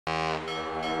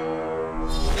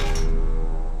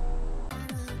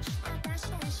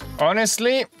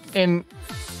Honestly, in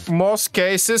most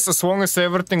cases, as long as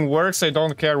everything works, I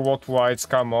don't care what lights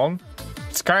come on.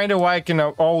 It's kind of like in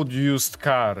an old used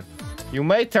car. You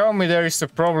may tell me there is a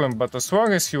problem, but as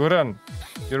long as you run,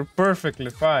 you're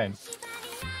perfectly fine.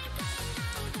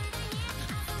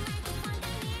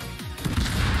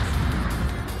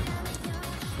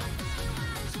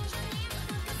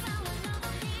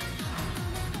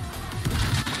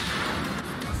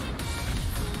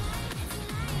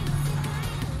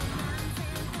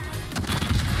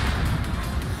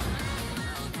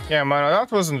 Yeah, man, that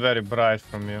wasn't very bright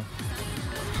from you.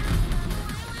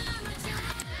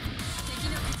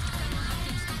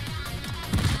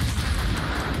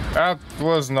 That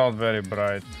was not very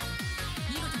bright.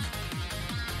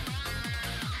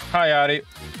 Hi, Ari.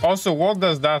 Also, what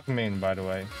does that mean, by the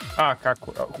way? Ah,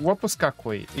 kakui. What was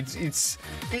kakui?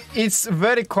 It's a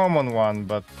very common one,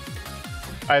 but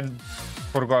I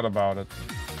forgot about it.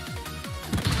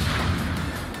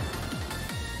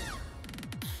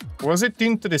 Was it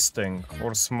interesting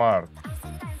or smart?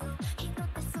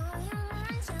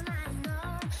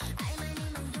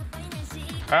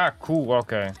 Ah, cool,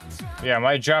 okay. Yeah,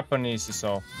 my Japanese is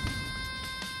off.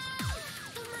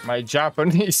 My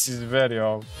Japanese is very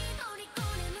off.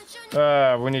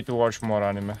 We need to watch more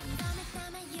anime.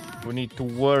 We need to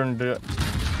learn the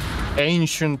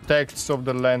ancient texts of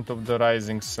the land of the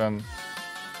rising sun.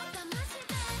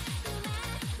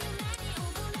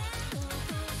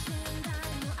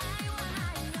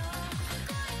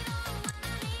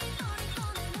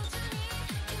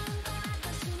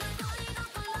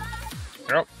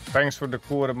 Yep, thanks for the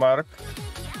cool remark.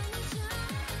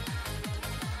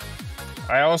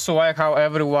 I also like how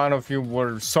every one of you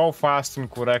were so fast in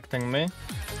correcting me.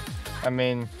 I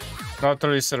mean, not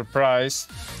really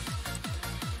surprised,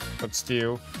 but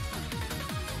still.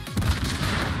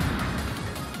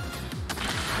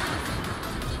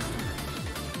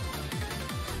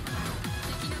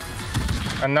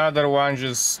 Another one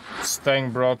just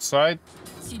staying broadside.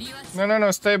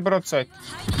 No, stay broadside.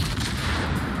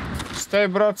 Stay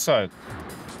broadside.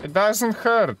 It doesn't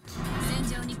hurt.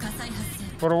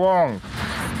 For long.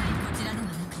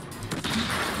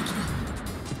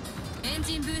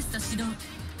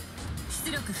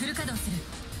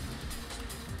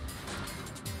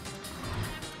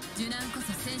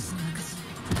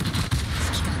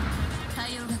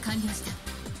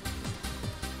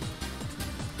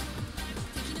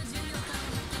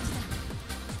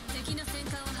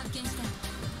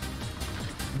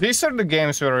 These are the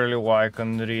games we really like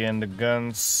on Re and the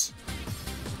guns.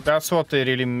 That's what they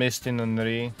really missed in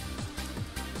Re.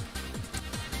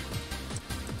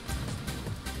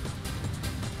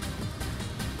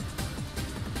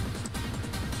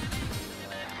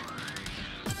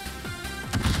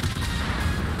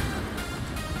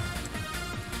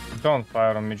 Don't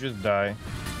fire on me, just die.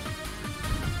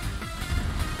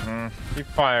 He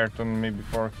fired on me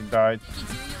before he died.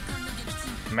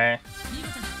 Meh.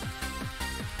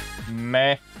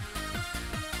 Meh.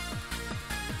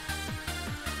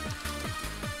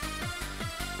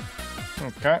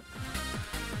 Okay.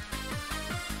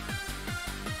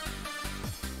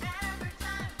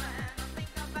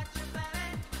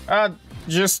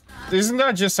 Isn't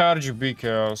that just RGB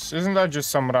chaos? Isn't that just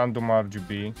some random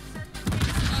RGB?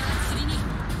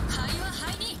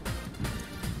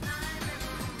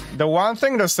 The one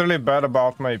thing that's really bad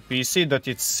about my PC that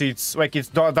it sits, like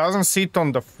it doesn't sit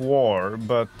on the floor,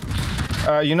 but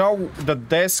you know the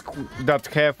desk that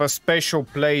have a special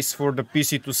place for the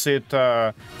PC to sit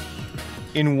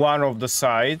in one of the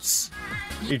sides,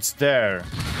 it's there.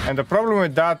 And the problem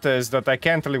with that is that I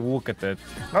can't really look at it.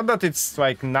 Not that it's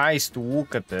like nice to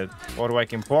look at it or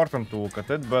like important to look at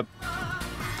it, but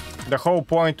the whole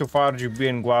point of RGB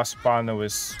and glass panel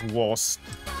is lost.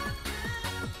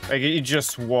 Like, it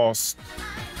just was.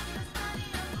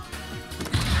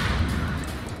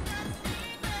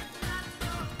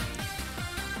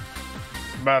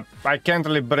 But I can't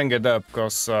really bring it up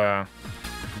because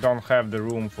don't have the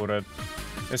room for it.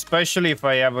 Especially if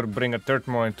I ever bring a third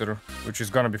monitor, which is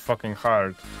gonna be fucking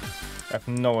hard. I have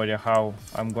no idea how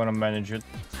I'm gonna manage it.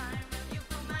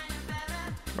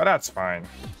 But that's fine.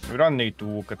 We don't need to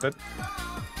look at it.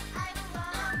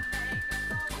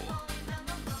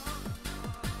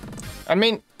 I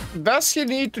mean, does he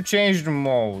need to change the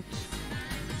mode?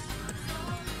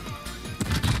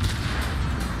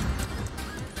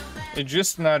 It's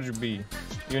just an RGB.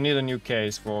 You need a new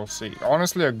case, we'll see.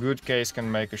 Honestly, a good case can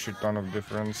make a shit ton of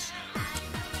difference.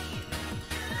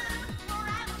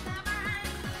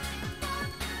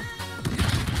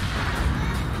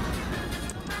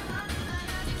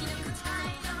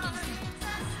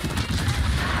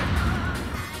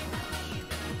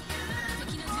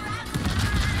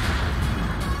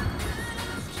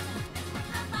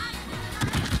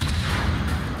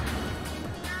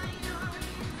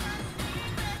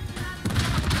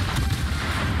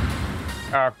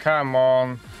 Oh, come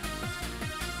on.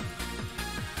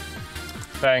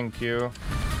 Thank you.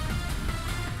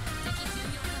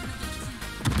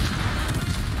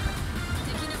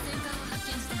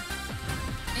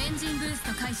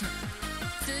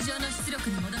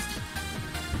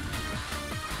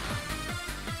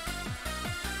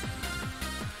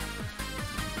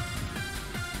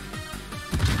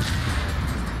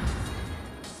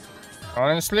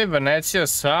 Honestly,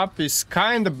 Venezia's sub is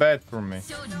kinda bad for me.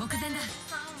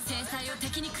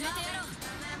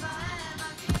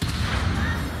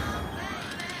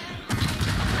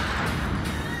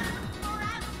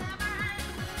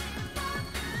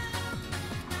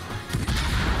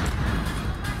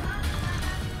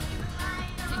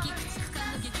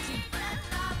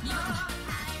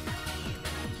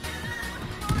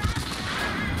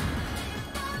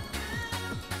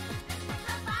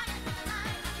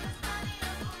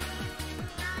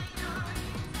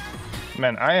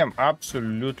 Man, I am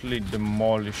absolutely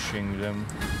demolishing them.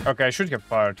 Okay, I should have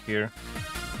fired here.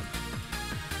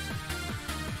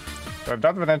 So if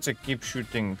that Venezia keeps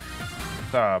shooting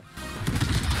top,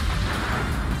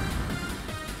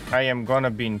 I am gonna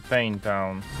be in Pain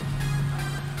Town.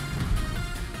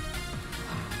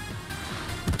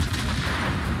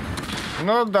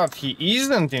 Not that he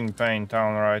isn't in Pain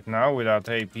Town right now without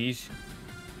APs.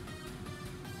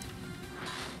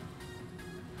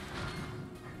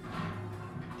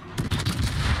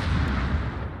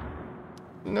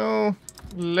 No,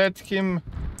 let him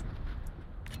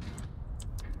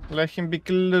be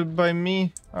killed by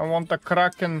me. I want a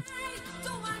Kraken.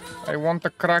 I want a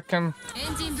Kraken.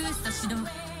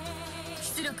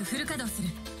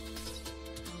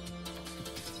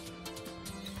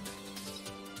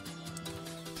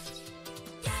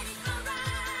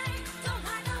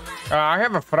 I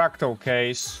have a fractal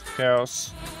case,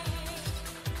 Chaos.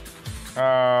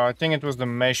 I think it was the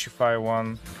Meshify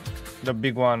one, the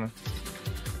big one.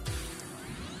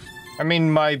 I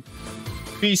mean, my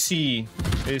PC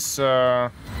is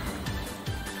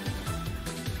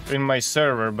in my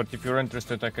server, but if you're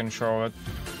interested, I can show it.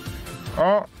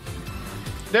 Oh,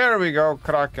 there we go,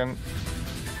 Kraken.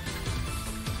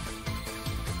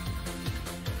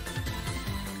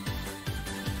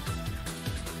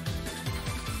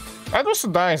 That was a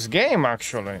nice game,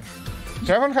 actually. I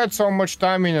haven't had so much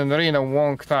time in Unreal in a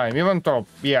long time, even though,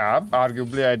 yeah,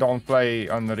 arguably I don't play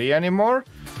Unreal anymore.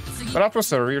 But that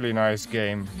was a really nice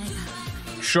game.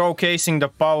 Showcasing the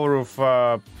power of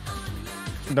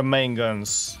the main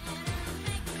guns.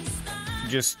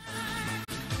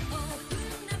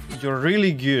 You're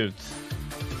really good.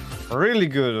 Really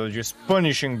good at just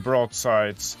punishing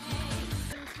broadsides.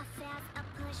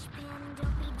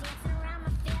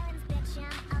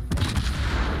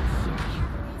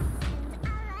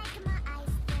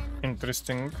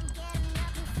 Interesting.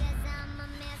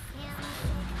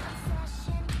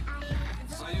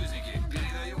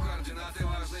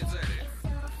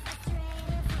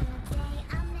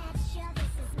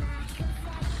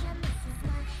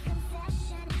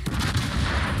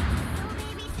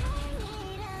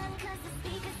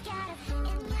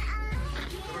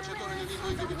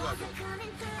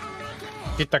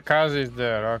 Kitakaze is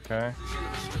there, okay.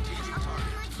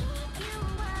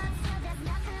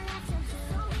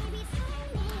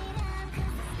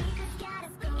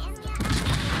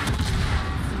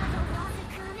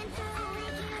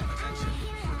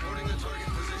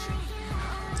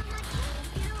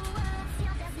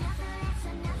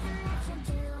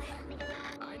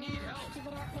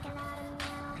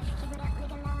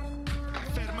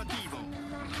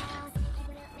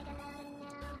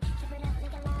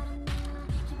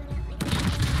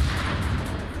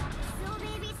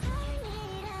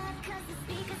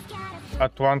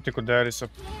 Atlantico, there is a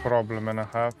problem and a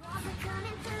half.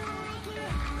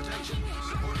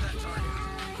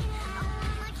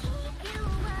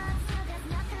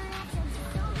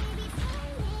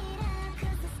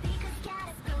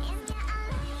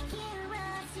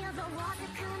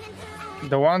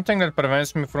 The one thing that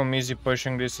prevents me from easy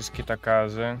pushing this is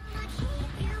Kitakaze.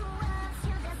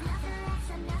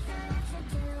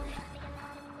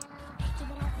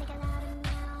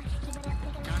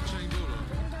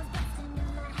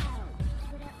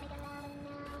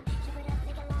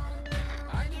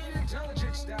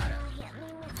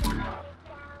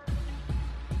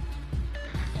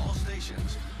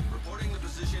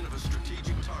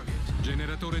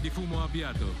 Generatore di fumo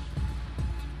avviato.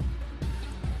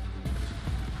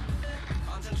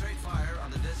 Concentrate fire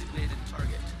on the designated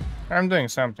target. I'm doing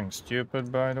something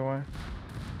stupid, by the way.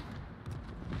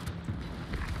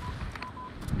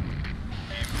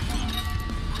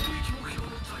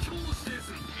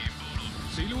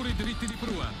 Siluri dritti di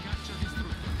prua. Caccia distrutta.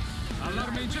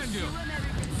 Allarme incendio!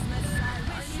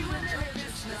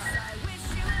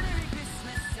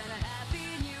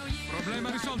 Problema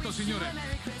risolto, signore!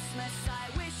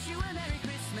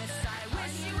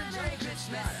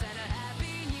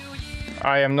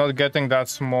 I am not getting that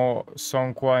small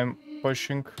song while I'm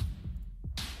pushing.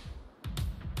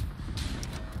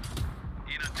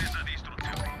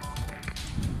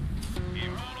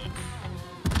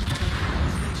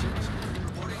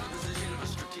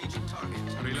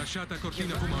 Rilasciata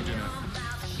cortina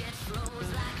fumogena.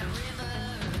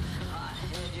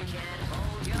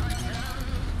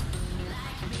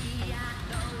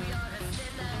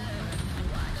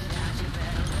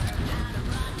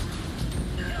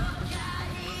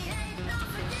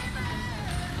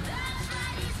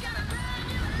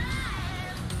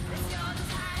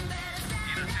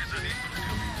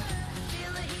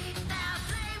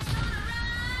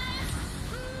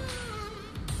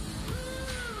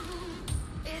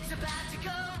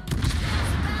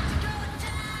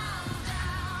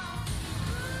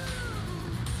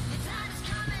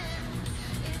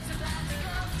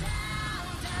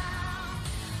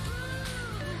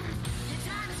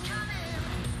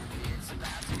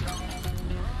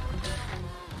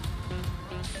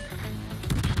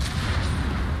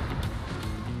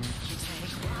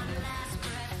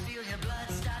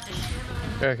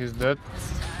 Yeah, he's dead.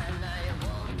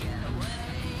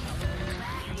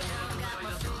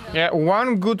 Yeah,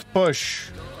 one good push.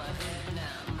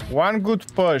 One good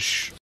push.